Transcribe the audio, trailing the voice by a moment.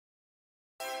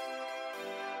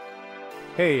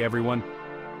Hey everyone.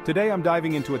 Today I'm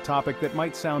diving into a topic that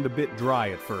might sound a bit dry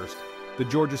at first, the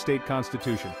Georgia State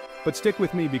Constitution. But stick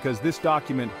with me because this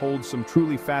document holds some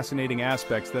truly fascinating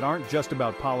aspects that aren't just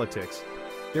about politics.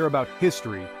 They're about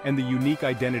history and the unique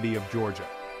identity of Georgia.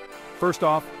 First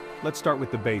off, let's start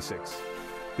with the basics.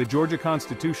 The Georgia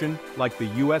Constitution, like the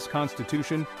U.S.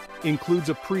 Constitution, includes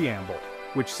a preamble,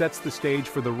 which sets the stage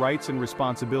for the rights and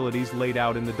responsibilities laid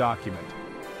out in the document.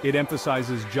 It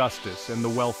emphasizes justice and the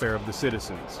welfare of the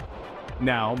citizens.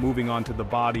 Now, moving on to the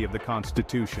body of the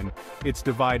Constitution, it's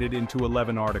divided into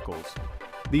 11 articles.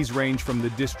 These range from the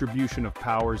distribution of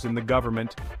powers in the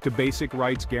government to basic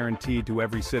rights guaranteed to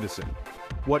every citizen.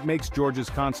 What makes Georgia's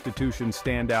Constitution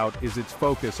stand out is its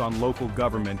focus on local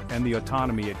government and the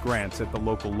autonomy it grants at the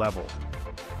local level.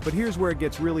 But here's where it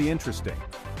gets really interesting.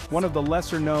 One of the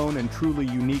lesser-known and truly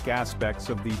unique aspects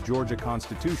of the Georgia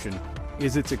Constitution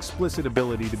is its explicit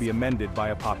ability to be amended by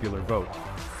a popular vote.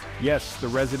 Yes, the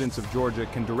residents of Georgia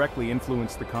can directly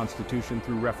influence the Constitution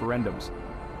through referendums,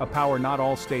 a power not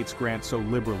all states grant so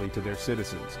liberally to their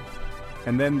citizens.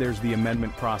 And then there's the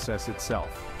amendment process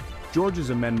itself.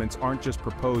 Georgia's amendments aren't just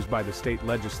proposed by the state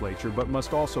legislature but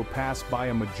must also pass by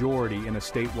a majority in a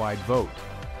statewide vote.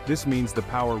 This means the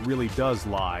power really does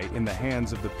lie in the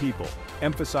hands of the people,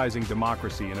 emphasizing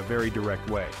democracy in a very direct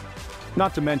way.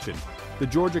 Not to mention, the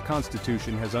Georgia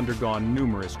Constitution has undergone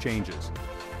numerous changes,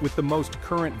 with the most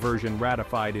current version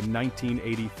ratified in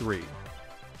 1983.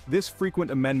 This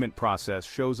frequent amendment process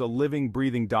shows a living,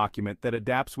 breathing document that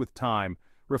adapts with time,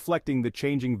 reflecting the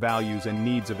changing values and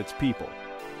needs of its people.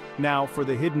 Now, for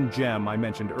the hidden gem I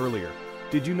mentioned earlier,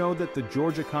 did you know that the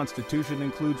Georgia Constitution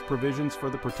includes provisions for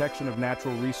the protection of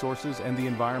natural resources and the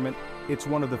environment? It's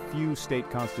one of the few state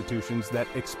constitutions that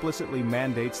explicitly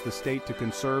mandates the state to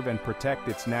conserve and protect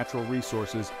its natural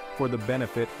resources for the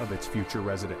benefit of its future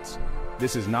residents.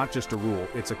 This is not just a rule,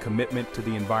 it's a commitment to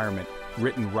the environment,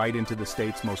 written right into the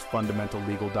state's most fundamental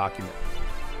legal document.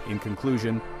 In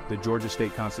conclusion, the Georgia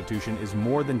State Constitution is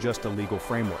more than just a legal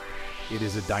framework. It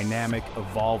is a dynamic,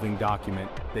 evolving document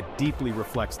that deeply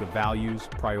reflects the values,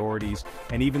 priorities,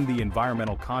 and even the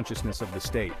environmental consciousness of the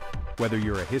state. Whether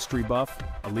you're a history buff,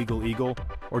 a legal eagle,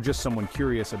 or just someone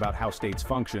curious about how states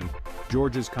function,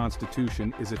 Georgia's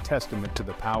Constitution is a testament to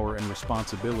the power and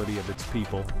responsibility of its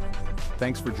people.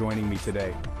 Thanks for joining me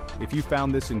today. If you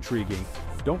found this intriguing,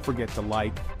 don't forget to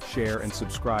like, share, and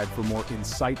subscribe for more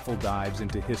insightful dives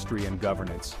into history and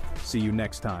governance. See you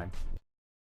next time.